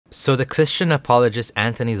So the Christian apologist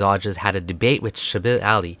Anthony Rogers had a debate with Shabir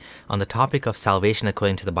Ally on the topic of salvation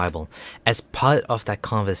according to the Bible. As part of that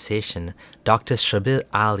conversation, Dr. Shabir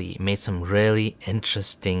Ally made some really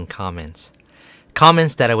interesting comments.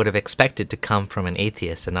 Comments that I would have expected to come from an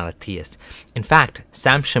atheist and not a theist. In fact,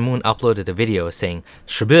 Sam Shamoun uploaded a video saying,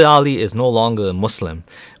 Shabir Ally is no longer a Muslim,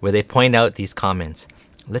 where they point out these comments.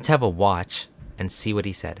 Let's have a watch and see what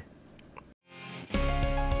he said.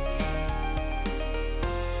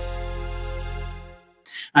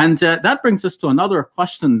 And that brings us to another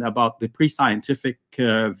question about the pre-scientific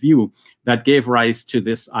view that gave rise to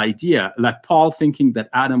this idea, like Paul thinking that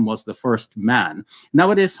Adam was the first man.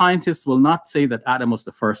 Nowadays, scientists will not say that Adam was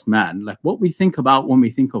the first man. Like what we think about when we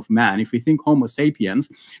think of man, if we think Homo sapiens,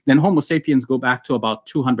 then Homo sapiens go back to about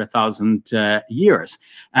 200,000 years.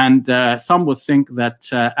 And some would think that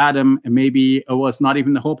Adam maybe was not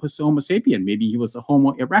even the Homo sapien. Maybe he was a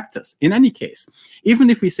Homo erectus. In any case, even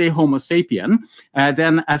if we say Homo sapien,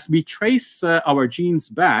 then as we trace our genes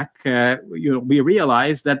back, we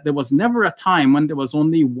realize that there was never a time when there was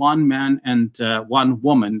only one man and one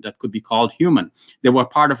woman that could be called human. They were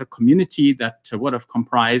part of a community that would have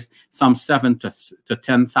comprised some 7,000 to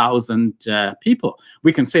 10,000 people.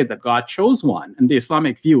 We can say that God chose one, and the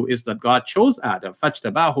Islamic view is that God chose Adam.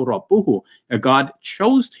 فَاجْتَبَاهُ رَبُّهُ. God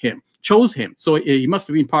chose him. So he must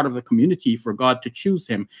have been part of the community for God to choose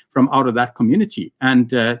him from out of that community and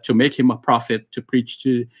to make him a prophet to preach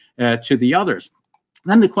to the others.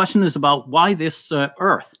 Then the question is about why this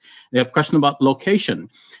Earth. The question about location.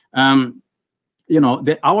 Our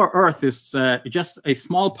Earth is just a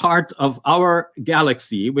small part of our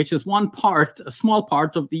galaxy, which is a small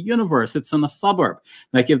part of the universe. It's in a suburb.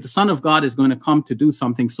 Like if the Son of God is going to come to do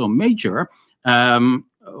something so major,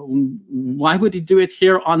 why would he do it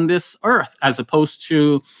here on this Earth as opposed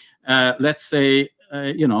to, let's say,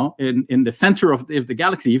 in the center of the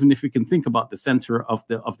galaxy, even if we can think about the center of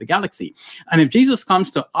the galaxy. And if Jesus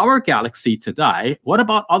comes to our galaxy to die, what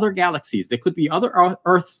about other galaxies? There could be other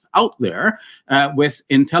Earths out there with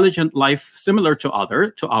intelligent life similar to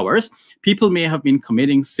ours. People may have been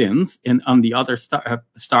committing sins on the other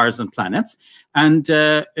stars and planets. And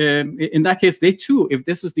in that case, they too, if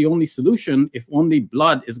this is the only solution, if only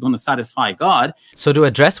blood is going to satisfy God. So to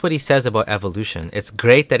address what he says about evolution, it's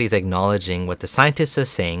great that he's acknowledging what the scientists are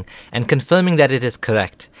saying and confirming that it is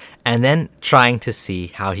correct, and then trying to see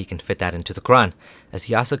how he can fit that into the Quran. As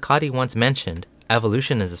Yasir Qadhi once mentioned,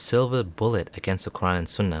 evolution is a silver bullet against the Quran and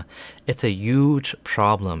Sunnah. It's a huge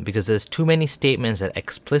problem because there's too many statements that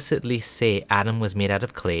explicitly say Adam was made out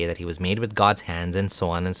of clay, that he was made with God's hands, and so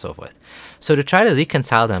on and so forth. So to try to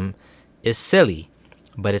reconcile them is silly,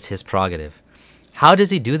 but it's his prerogative. How does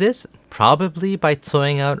he do this? Probably by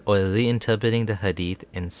throwing out or reinterpreting the hadith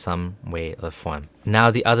in some way or form.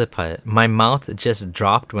 Now the other part, my mouth just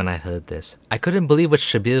dropped when I heard this. I couldn't believe what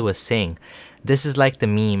Shabbir was saying. This is like the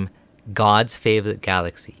meme, God's favorite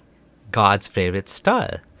galaxy, God's favorite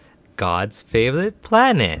star, God's favorite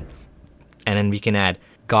planet. And then we can add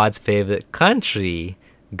God's favorite country,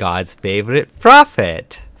 God's favorite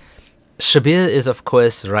prophet. Shabbir is of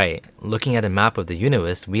course right. Looking at a map of the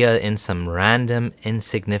universe, we are in some random,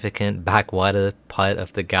 insignificant backwater part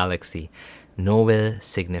of the galaxy. Nowhere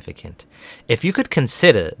significant. If you could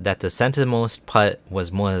consider that the centermost part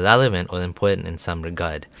was more relevant or important in some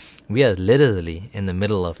regard, we are literally in the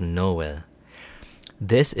middle of nowhere.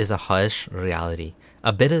 This is a harsh reality,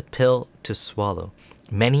 a bitter pill to swallow.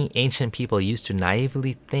 Many ancient people used to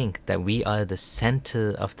naively think that we are the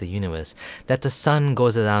center of the universe, that the sun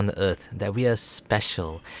goes around the earth, that we are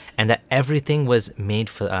special, and that everything was made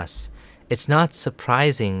for us. It's not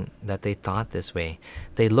surprising that they thought this way.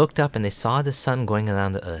 They looked up and they saw the sun going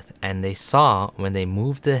around the earth, and they saw, when they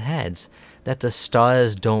moved their heads, that the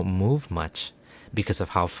stars don't move much because of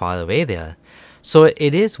how far away they are. So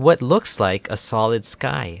it is what looks like a solid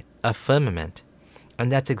sky, a firmament.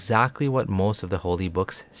 And that's exactly what most of the holy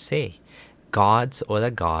books say. Gods or a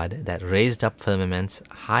god that raised up firmaments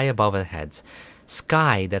high above our heads.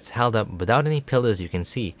 Sky that's held up without any pillars you can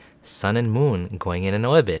see. Sun and moon going in an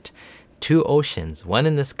orbit. Two oceans, one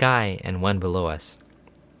in the sky and one below us.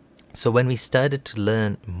 So when we started to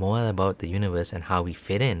learn more about the universe and how we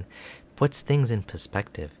fit in, puts things in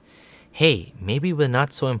perspective. Hey, maybe we're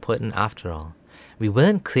not so important after all. We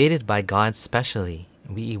weren't created by God specially.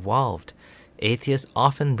 We evolved. Atheists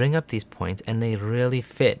often bring up these points and they really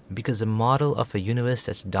fit because the model of a universe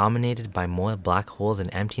that's dominated by more black holes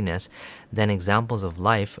and emptiness than examples of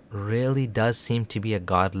life really does seem to be a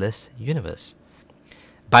godless universe.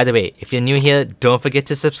 By the way, if you're new here, don't forget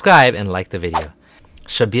to subscribe and like the video.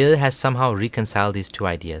 Shabbir has somehow reconciled these two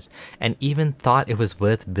ideas and even thought it was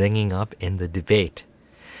worth bringing up in the debate.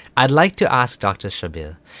 I'd like to ask Dr.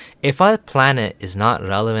 Shabir, if our planet is not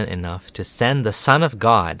relevant enough to send the Son of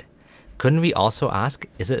God, couldn't we also ask,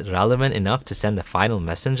 is it relevant enough to send the final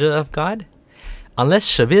messenger of God? Unless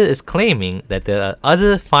Shabir is claiming that there are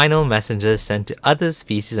other final messengers sent to other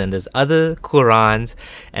species and there's other Qurans,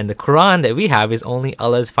 and the Quran that we have is only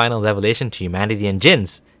Allah's final revelation to humanity and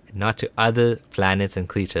jinns, not to other planets and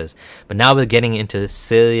creatures. But now we're getting into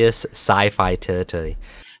serious sci-fi territory.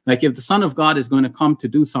 Like, if the Son of God is going to come to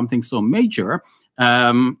do something so major,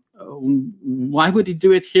 why would he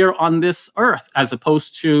do it here on this earth as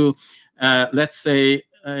opposed to, let's say,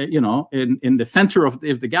 in the center of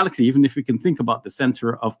the galaxy, even if we can think about the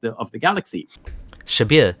center of the galaxy?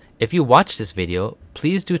 Shabir, if you watch this video,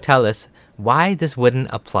 please do tell us why this wouldn't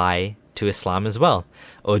apply to Islam as well.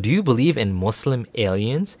 Or do you believe in Muslim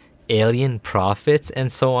aliens, alien prophets,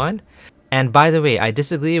 and so on? And by the way, I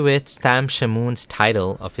disagree with Sam Shamoun's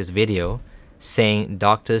title of his video saying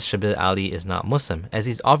Dr. Shabir Ally is not Muslim, as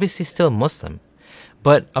he's obviously still Muslim.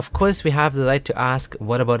 But of course we have the right to ask,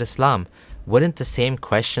 what about Islam? Wouldn't the same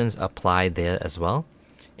questions apply there as well?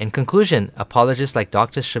 In conclusion, apologists like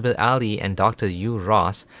Dr. Shabir Ally and Dr. U.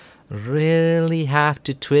 Ross really have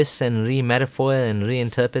to twist and re-metaphor and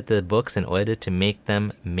reinterpret the books in order to make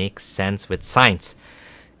them make sense with science.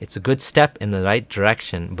 It's a good step in the right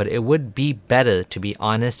direction, but it would be better to be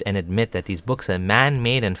honest and admit that these books are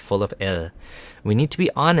man-made and full of error. We need to be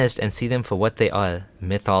honest and see them for what they are,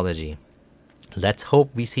 mythology. Let's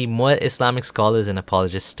hope we see more Islamic scholars and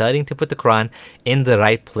apologists starting to put the Quran in the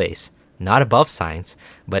right place, not above science,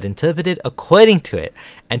 but interpreted according to it,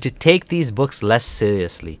 and to take these books less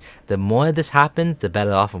seriously. The more this happens, the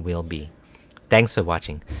better off we'll be. Thanks for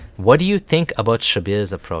watching. What do you think about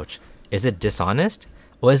Shabir's approach? Is it dishonest?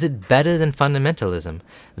 Or is it better than fundamentalism?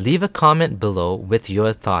 Leave a comment below with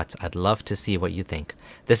your thoughts. I'd love to see what you think.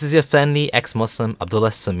 This is your friendly ex-Muslim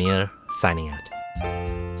Abdullah Samir signing out.